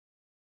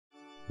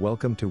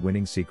Welcome to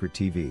Winning Secret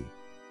TV.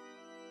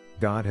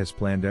 God has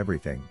planned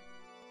everything.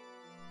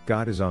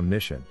 God is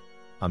omniscient,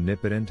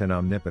 omnipotent and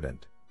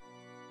omnipotent.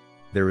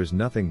 There is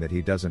nothing that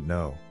He doesn't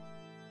know.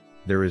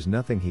 There is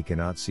nothing He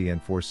cannot see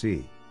and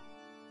foresee.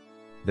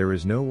 There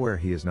is nowhere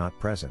He is not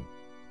present.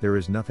 There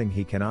is nothing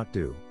He cannot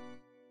do.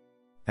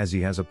 As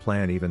He has a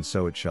plan, even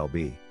so it shall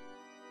be.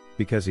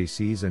 Because He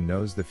sees and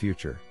knows the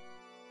future.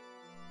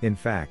 In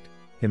fact,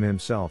 Him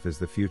Himself is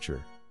the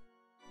future,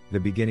 the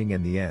beginning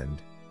and the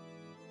end.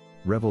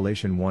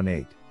 Revelation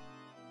 1:8.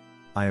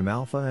 I am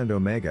Alpha and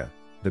Omega,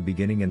 the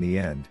beginning and the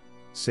end,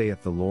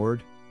 saith the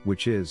Lord,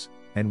 which is,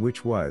 and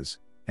which was,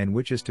 and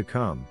which is to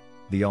come,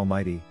 the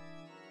Almighty.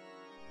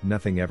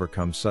 Nothing ever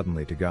comes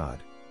suddenly to God.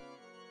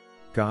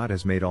 God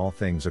has made all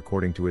things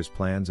according to His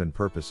plans and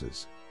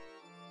purposes.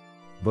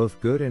 Both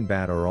good and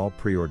bad are all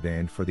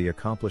preordained for the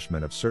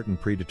accomplishment of certain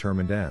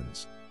predetermined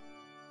ends.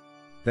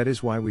 That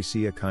is why we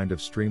see a kind of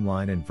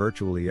streamline in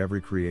virtually every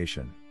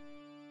creation.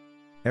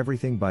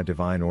 Everything by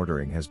divine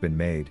ordering has been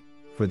made,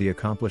 for the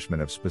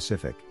accomplishment of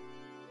specific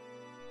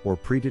or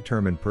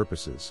predetermined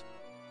purposes,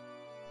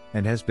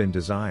 and has been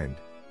designed,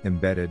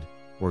 embedded,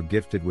 or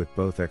gifted with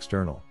both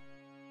external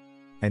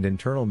and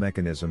internal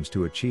mechanisms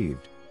to achieve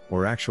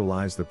or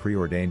actualize the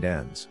preordained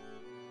ends.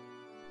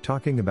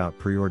 Talking about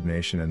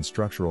preordination and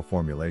structural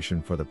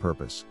formulation for the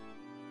purpose.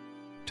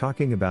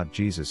 Talking about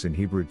Jesus in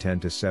Hebrew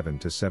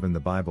 10:7-7, the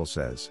Bible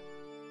says,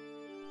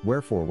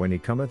 Wherefore when He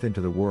cometh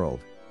into the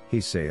world,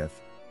 He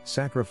saith,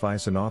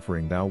 Sacrifice and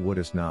offering thou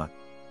wouldest not,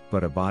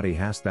 but a body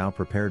hast thou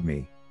prepared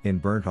me, in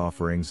burnt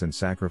offerings and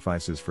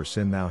sacrifices for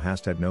sin thou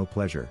hast had no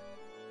pleasure.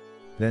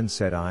 Then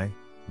said I,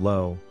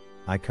 Lo,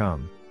 I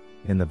come.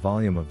 In the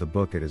volume of the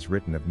book it is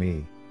written of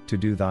me, to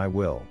do thy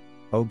will,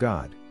 O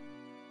God.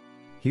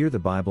 Here the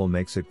Bible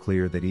makes it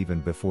clear that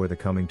even before the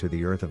coming to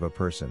the earth of a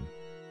person,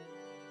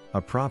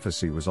 a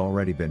prophecy was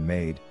already been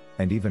made,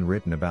 and even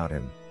written about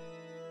Him.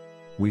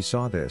 We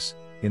saw this,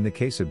 in the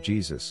case of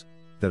Jesus,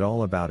 that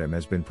all about Him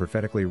has been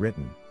prophetically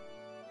written.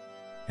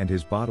 And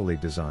His bodily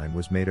design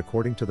was made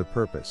according to the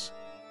purpose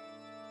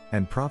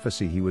and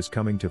prophecy He was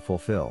coming to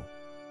fulfill.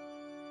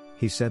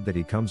 He said that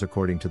He comes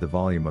according to the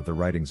volume of the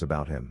writings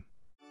about Him.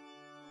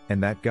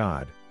 And that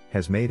God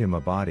has made Him a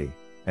body,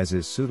 as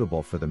is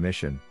suitable for the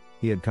mission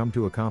He had come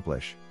to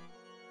accomplish.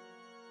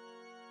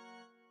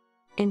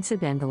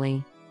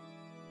 Incidentally,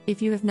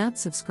 if you have not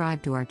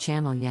subscribed to our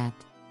channel yet,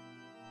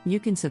 you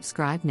can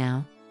subscribe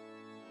now.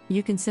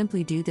 You can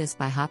simply do this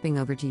by hopping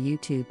over to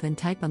YouTube and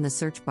type on the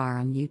search bar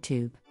on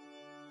YouTube,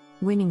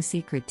 Winning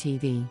Secret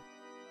TV.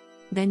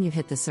 Then you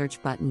hit the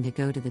search button to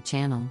go to the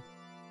channel.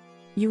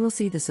 You will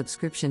see the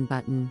subscription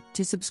button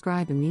to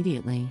subscribe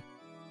immediately.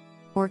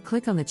 Or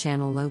click on the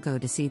channel logo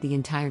to see the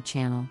entire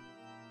channel.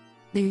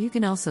 There you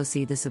can also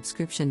see the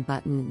subscription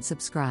button and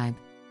subscribe,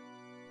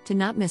 to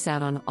not miss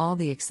out on all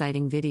the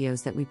exciting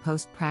videos that we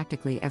post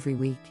practically every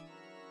week.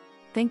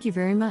 Thank you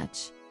very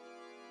much.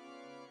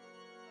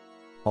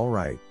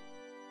 Alright.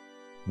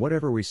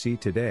 Whatever we see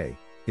today,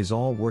 is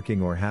all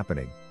working or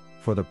happening,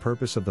 for the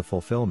purpose of the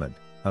fulfillment,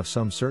 of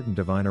some certain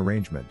divine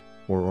arrangement,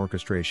 or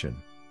orchestration.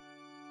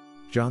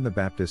 John the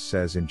Baptist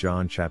says in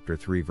John chapter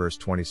 3 verse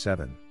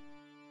 27,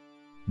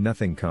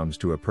 Nothing comes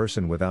to a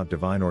person without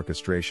divine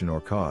orchestration or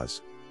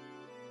cause.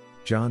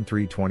 John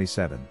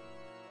 3:27.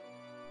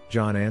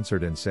 John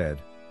answered and said,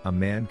 A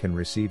man can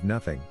receive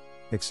nothing,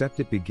 except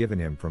it be given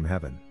him from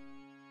heaven.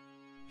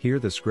 Here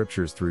the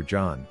scriptures through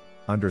John,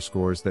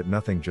 underscores that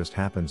nothing just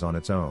happens on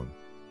its own,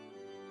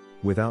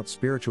 without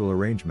spiritual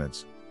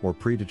arrangements, or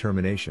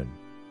predetermination.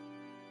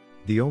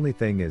 The only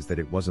thing is that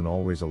it wasn't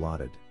always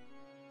allotted,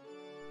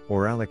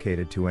 or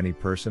allocated to any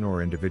person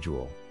or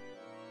individual.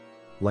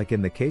 Like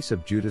in the case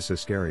of Judas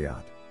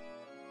Iscariot.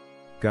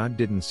 God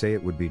didn't say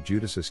it would be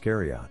Judas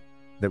Iscariot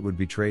that would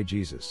betray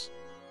Jesus.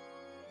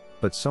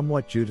 But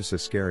somewhat Judas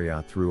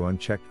Iscariot, through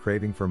unchecked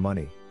craving for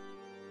money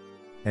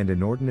and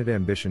inordinate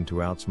ambition to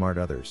outsmart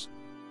others,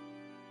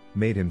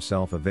 made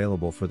himself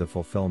available for the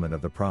fulfillment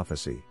of the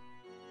prophecy.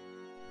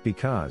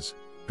 Because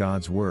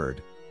God's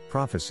word,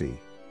 prophecy,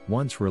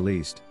 once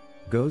released,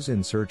 goes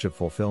in search of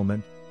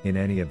fulfillment in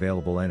any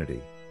available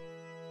entity.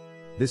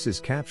 This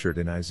is captured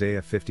in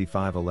Isaiah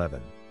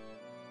 55:11.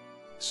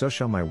 So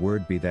shall my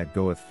word be that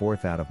goeth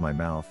forth out of my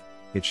mouth,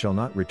 it shall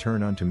not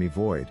return unto me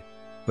void,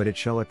 but it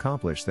shall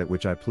accomplish that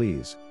which I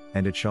please,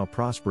 and it shall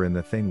prosper in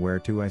the thing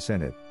whereto I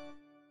sent it.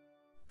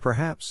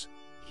 Perhaps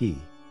he,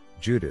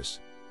 Judas,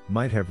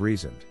 might have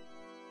reasoned,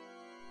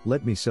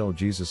 Let me sell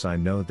Jesus, I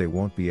know they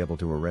won't be able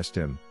to arrest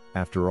him,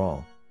 after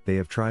all, they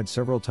have tried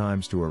several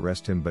times to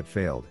arrest him but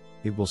failed,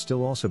 it will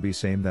still also be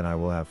same that I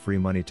will have free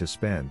money to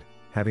spend,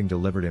 having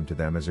delivered him to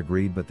them as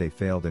agreed, but they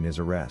failed in his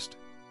arrest.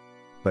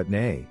 But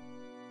nay,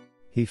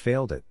 he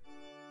failed it.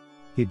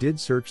 He did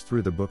search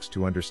through the books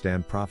to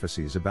understand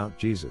prophecies about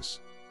Jesus.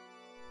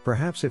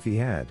 Perhaps if he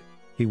had,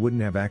 he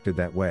wouldn't have acted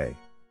that way.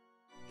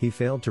 He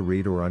failed to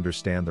read or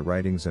understand the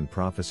writings and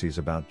prophecies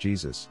about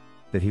Jesus,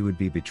 that he would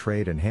be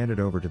betrayed and handed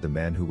over to the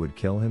men who would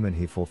kill him, and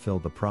he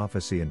fulfilled the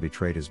prophecy and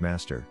betrayed his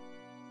master.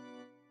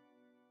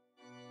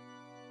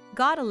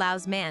 God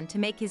allows man to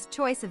make his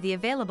choice of the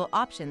available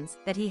options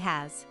that he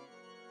has.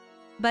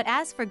 But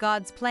as for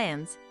God's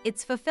plans,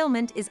 its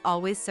fulfillment is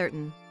always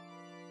certain.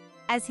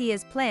 As he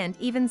has planned,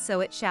 even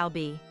so it shall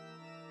be.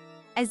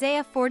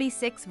 Isaiah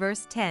 46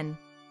 verse 10.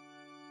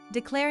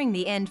 Declaring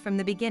the end from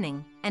the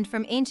beginning, and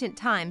from ancient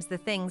times the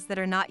things that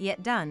are not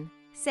yet done,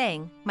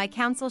 saying, My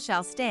counsel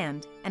shall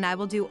stand, and I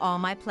will do all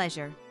my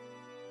pleasure.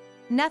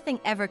 Nothing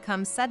ever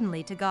comes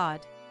suddenly to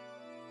God.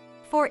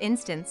 For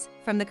instance,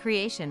 from the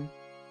creation,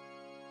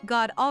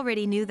 God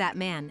already knew that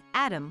man,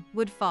 Adam,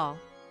 would fall.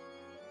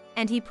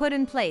 And he put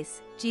in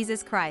place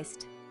Jesus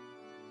Christ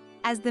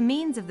as the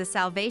means of the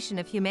salvation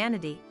of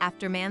humanity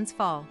after man's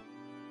fall.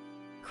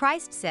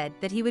 Christ said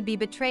that he would be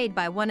betrayed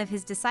by one of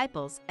his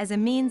disciples as a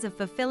means of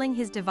fulfilling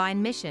his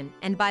divine mission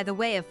and by the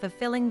way of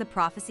fulfilling the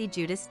prophecy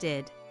Judas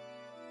did.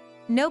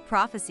 No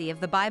prophecy of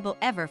the Bible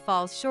ever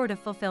falls short of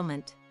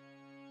fulfillment.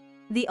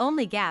 The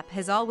only gap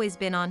has always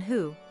been on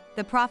who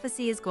the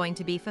prophecy is going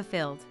to be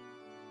fulfilled.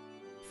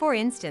 For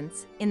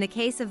instance, in the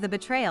case of the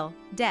betrayal,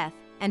 death,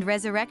 and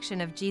resurrection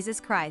of Jesus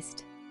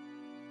Christ,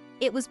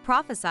 it was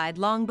prophesied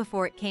long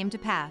before it came to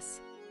pass.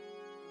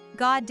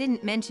 God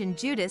didn't mention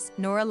Judas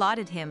nor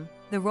allotted him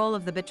the role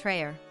of the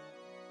betrayer.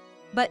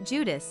 But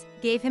Judas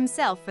gave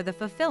himself for the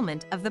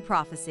fulfillment of the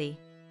prophecy.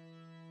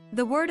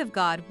 The word of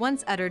God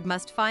once uttered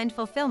must find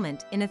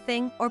fulfillment in a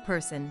thing or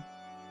person.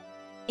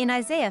 In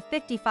Isaiah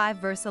 55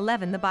 verse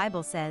 11 the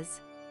Bible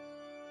says,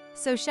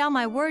 So shall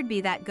my word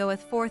be that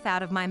goeth forth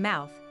out of my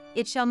mouth,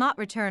 it shall not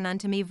return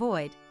unto me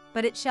void,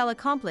 but it shall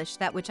accomplish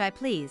that which I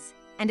please,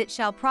 and it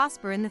shall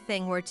prosper in the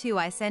thing whereto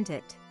I sent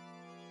it.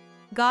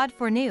 God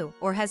foreknew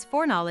or has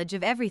foreknowledge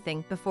of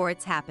everything before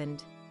it's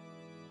happened.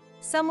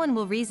 Someone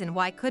will reason,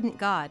 why couldn't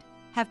God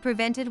have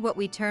prevented what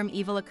we term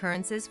evil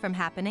occurrences from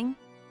happening?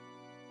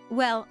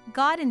 Well,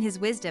 God in his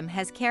wisdom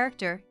has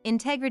character,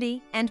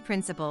 integrity, and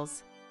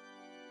principles.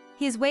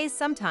 His ways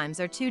sometimes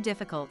are too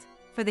difficult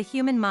for the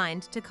human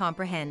mind to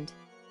comprehend.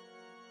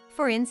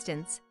 For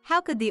instance,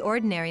 how could the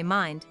ordinary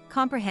mind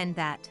comprehend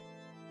that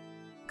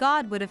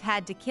God would have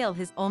had to kill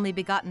his only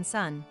begotten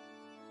Son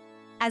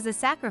as a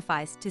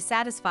sacrifice to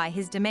satisfy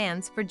his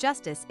demands for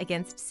justice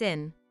against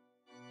sin,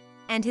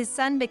 and his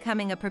Son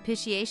becoming a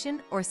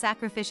propitiation or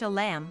sacrificial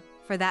lamb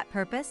for that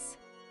purpose?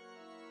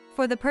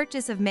 For the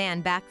purchase of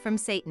man back from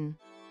Satan.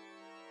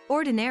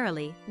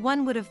 Ordinarily,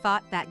 one would have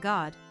thought that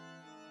God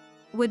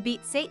would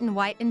beat Satan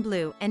white and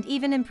blue and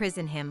even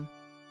imprison him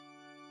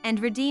and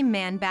redeem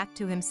man back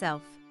to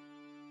himself.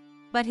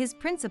 But his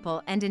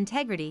principle and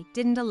integrity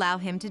didn't allow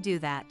him to do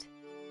that.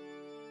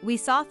 We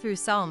saw through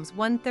Psalms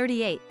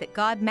 138 that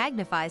God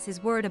magnifies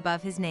his word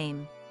above his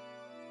name.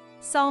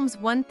 Psalms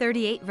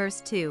 138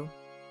 verse 2.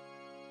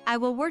 I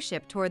will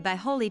worship toward thy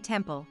holy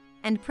temple,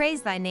 and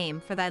praise thy name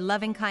for thy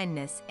loving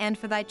kindness and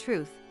for thy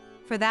truth,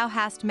 for thou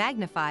hast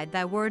magnified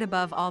thy word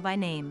above all thy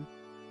name.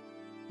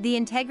 The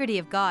integrity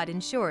of God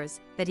ensures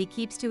that he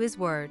keeps to his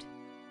word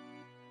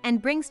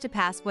and brings to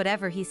pass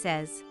whatever he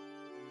says.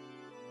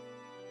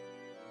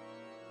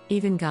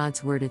 Even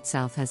God's word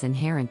itself has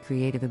inherent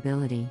creative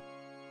ability.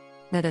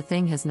 That a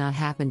thing has not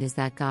happened is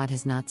that God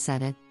has not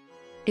said it.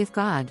 If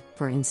God,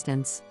 for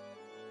instance,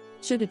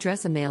 should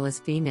address a male as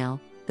female,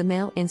 the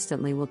male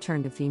instantly will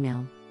turn to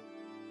female.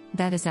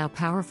 That is how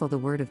powerful the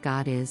word of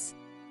God is.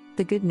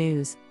 The good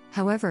news,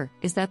 however,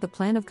 is that the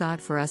plan of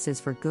God for us is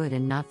for good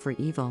and not for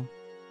evil.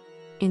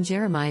 In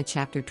Jeremiah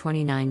chapter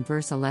 29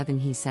 verse 11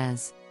 he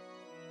says,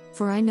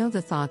 For I know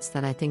the thoughts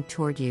that I think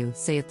toward you,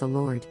 saith the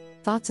Lord,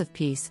 thoughts of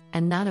peace,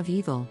 and not of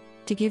evil,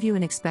 to give you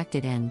an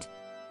expected end.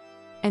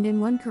 And in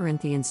 1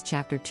 Corinthians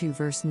chapter 2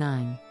 verse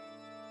 9,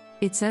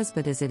 it says,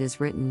 But as it is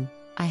written,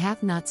 I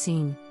have not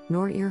seen,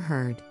 nor ear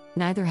heard,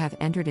 neither have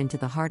entered into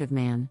the heart of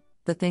man,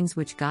 the things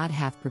which God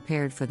hath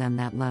prepared for them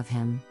that love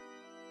him.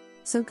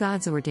 So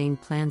God's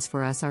ordained plans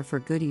for us are for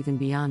good even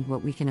beyond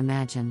what we can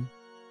imagine.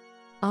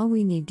 All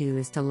we need do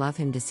is to love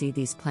him to see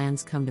these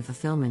plans come to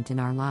fulfillment in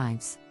our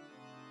lives.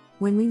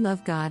 When we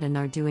love God and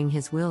are doing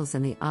his wills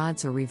and the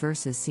odds or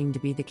reverses seem to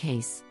be the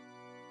case,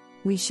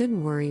 we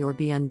shouldn't worry or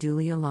be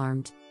unduly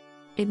alarmed.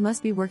 It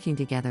must be working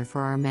together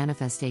for our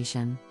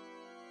manifestation.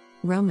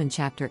 Romans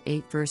chapter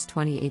 8 verse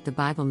 28 the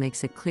Bible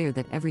makes it clear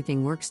that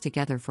everything works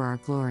together for our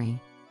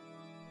glory.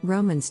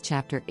 Romans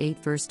chapter 8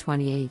 verse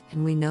 28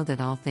 And we know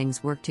that all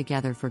things work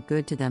together for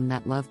good to them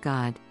that love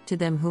God, to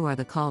them who are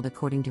the called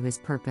according to his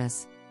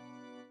purpose.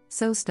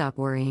 So stop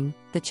worrying,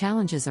 the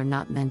challenges are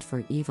not meant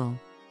for evil.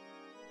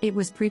 It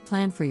was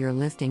pre-planned for your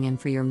lifting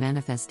and for your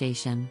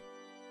manifestation.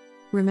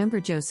 Remember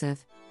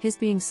Joseph, his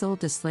being sold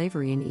to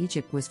slavery in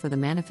Egypt was for the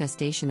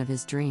manifestation of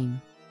his dream.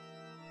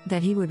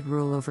 That he would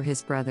rule over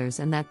his brothers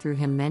and that through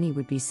him many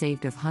would be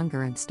saved of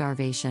hunger and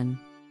starvation.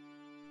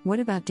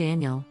 What about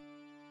Daniel?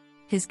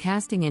 His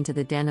casting into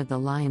the den of the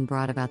lion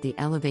brought about the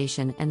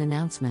elevation and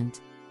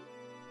announcement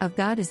of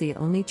God as the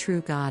only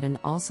true God and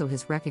also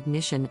his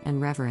recognition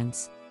and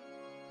reverence.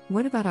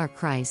 What about our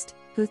Christ,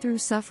 who through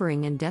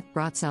suffering and death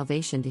brought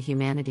salvation to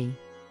humanity?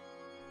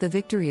 The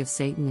victory of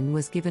Satan and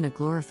was given a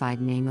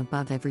glorified name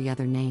above every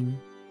other name.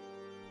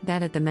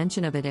 that at the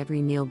mention of it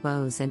every knee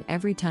bows and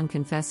every tongue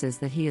confesses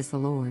that he is the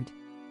Lord.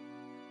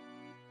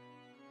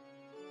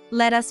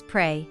 Let us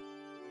pray.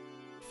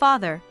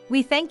 Father,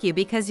 we thank you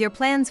because your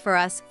plans for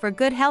us for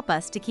good help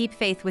us to keep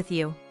faith with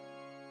you.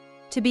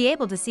 To be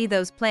able to see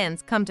those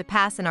plans come to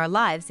pass in our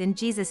lives in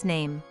Jesus'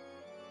 name.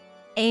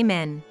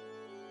 Amen.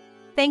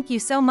 Thank you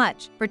so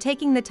much for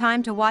taking the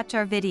time to watch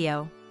our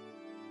video.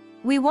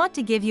 We want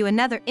to give you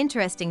another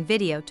interesting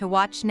video to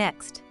watch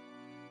next.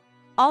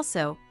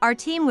 Also, our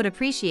team would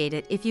appreciate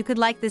it if you could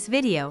like this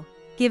video,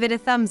 give it a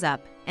thumbs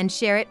up, and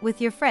share it with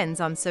your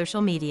friends on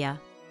social media.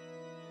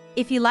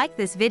 If you like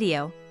this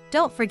video,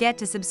 don't forget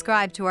to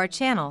subscribe to our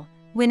channel,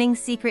 Winning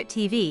Secret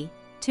TV,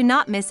 to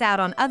not miss out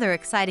on other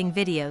exciting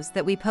videos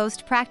that we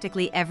post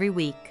practically every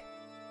week.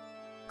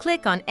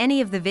 Click on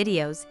any of the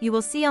videos you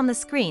will see on the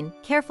screen,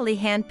 carefully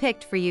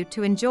hand-picked for you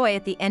to enjoy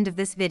at the end of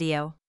this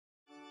video.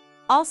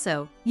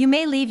 Also, you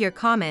may leave your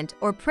comment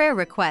or prayer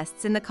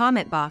requests in the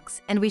comment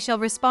box and we shall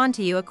respond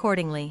to you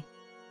accordingly.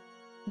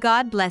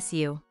 God bless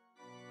you.